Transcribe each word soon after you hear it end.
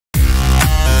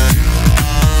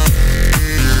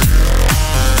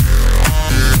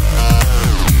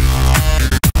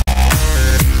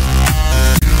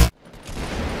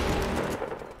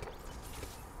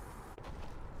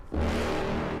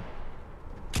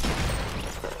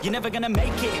you're never gonna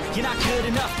make it. You're not good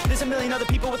enough, there's a million other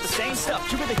people with the same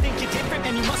stuff. You really think you're different,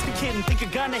 man, you must be kidding. Think you're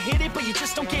gonna hit it, but you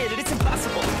just don't get it. It's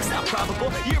impossible, it's not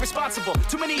probable, you're irresponsible.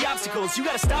 Too many obstacles, you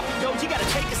gotta stop and go. You gotta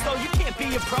take it slow, you can't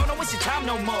be a pro, don't waste your time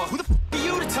no more. Who the f are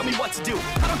you to tell me what to do?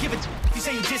 I don't give a if you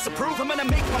say you disapprove. I'm gonna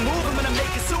make my move, I'm gonna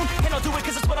make it soon, and I'll do it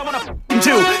cause it's what I wanna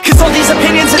do. Cause all these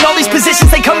opinions and all these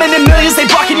positions, they come in millions, they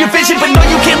blocking your vision. But no,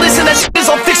 you can't listen, that shit is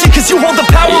all fiction. Cause you hold the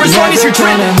power as long as you're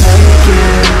dreaming.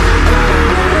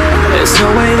 There's no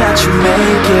way that you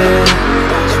make it,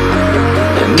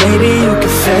 and maybe you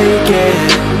can fake it,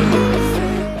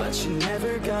 but you're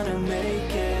never gonna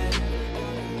make it.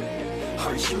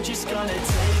 Aren't you just gonna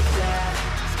take that?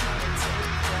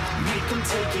 Make them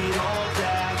take it all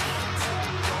back.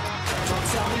 Don't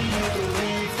tell me you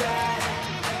believe that.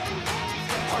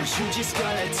 Aren't you just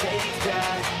gonna take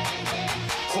that?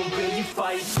 Or will you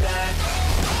fight back?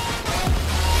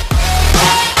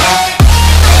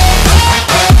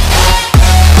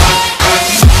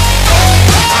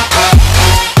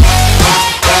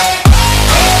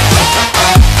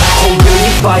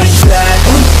 Fight back.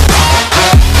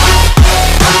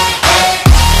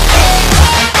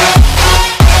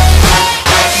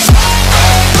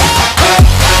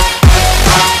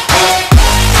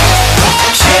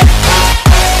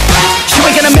 You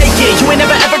ain't gonna make it, you ain't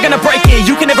never ever gonna break it.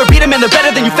 You can never beat them and they're better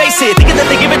than you, face it. Thinking that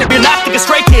they give it if you're not, think a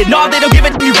straight kid. No, they don't give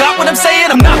it, you got what I'm saying?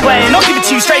 I'm not playing, I'll give it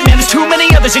to you straight, man. There's too many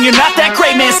others and you're not that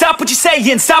great, man. Stop what you're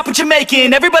saying, stop what you're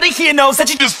making. Everybody here knows that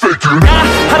you just faking.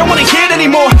 Nah, I don't wanna hear it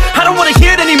anymore, I don't wanna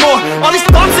hear it anymore. All these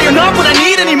thoughts, they are not what I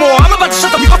need anymore. I'm about to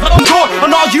shut the door on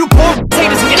all you poor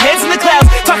haters with your heads in the clouds,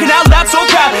 talking out loud so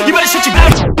proud. You better shut your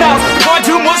mouth before I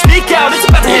do more, speak out. It's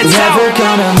about to head south. You're never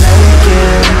gonna make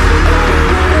it.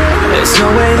 There's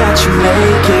no way that you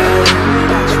make it,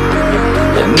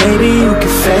 and maybe you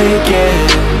can fake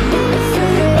it,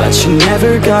 but you're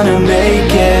never gonna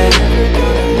make it.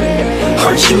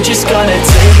 Aren't you just gonna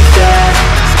take that?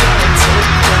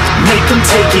 Make them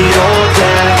take it all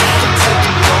back.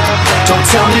 Don't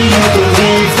tell me you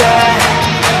believe that.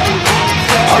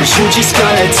 Aren't you just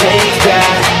gonna take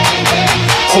that?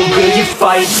 Or will you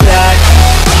fight back?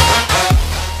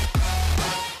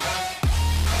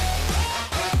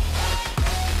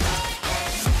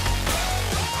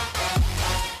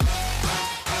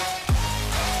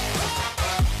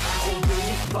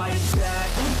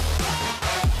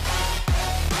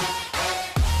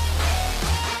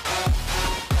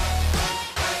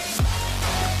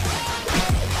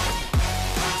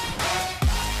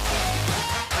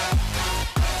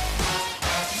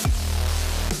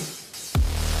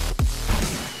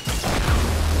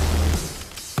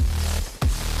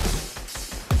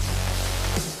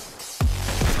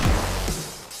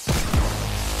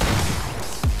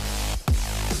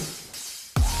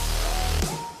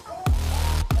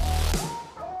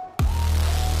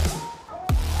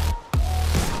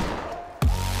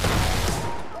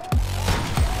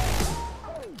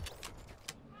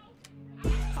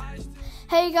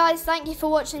 Hey guys, thank you for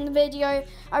watching the video.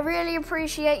 I really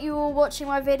appreciate you all watching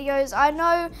my videos. I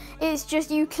know it's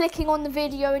just you clicking on the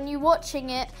video and you watching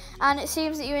it, and it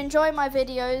seems that you enjoy my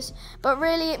videos, but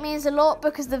really it means a lot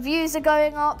because the views are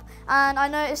going up, and I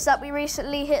noticed that we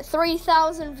recently hit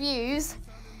 3,000 views.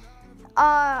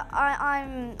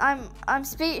 I'm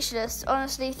speechless,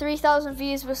 honestly. 3,000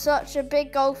 views was such a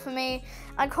big goal for me.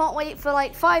 I can't wait for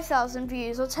like 5,000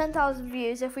 views or 10,000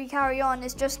 views. If we carry on,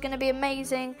 it's just going to be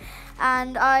amazing.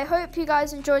 And I hope you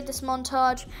guys enjoyed this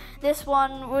montage. This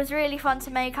one was really fun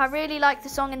to make. I really like the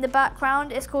song in the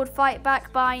background. It's called Fight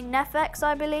Back by NEFFEX,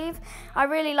 I believe. I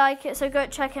really like it, so go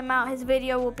check him out. His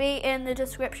video will be in the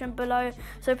description below,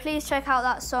 so please check out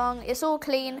that song. It's all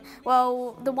clean.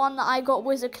 Well, the one that I got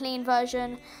was a clean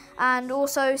version. And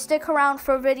also stick around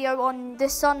for a video on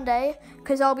this Sunday,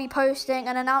 because I'll be posting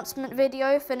an announcement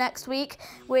video for next week,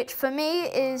 which for me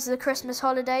is the Christmas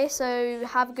holiday. So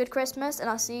have a good Christmas, and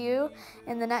I'll see you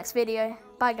in the next video.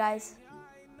 Bye guys.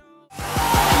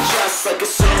 Just like a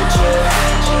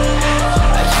soldier.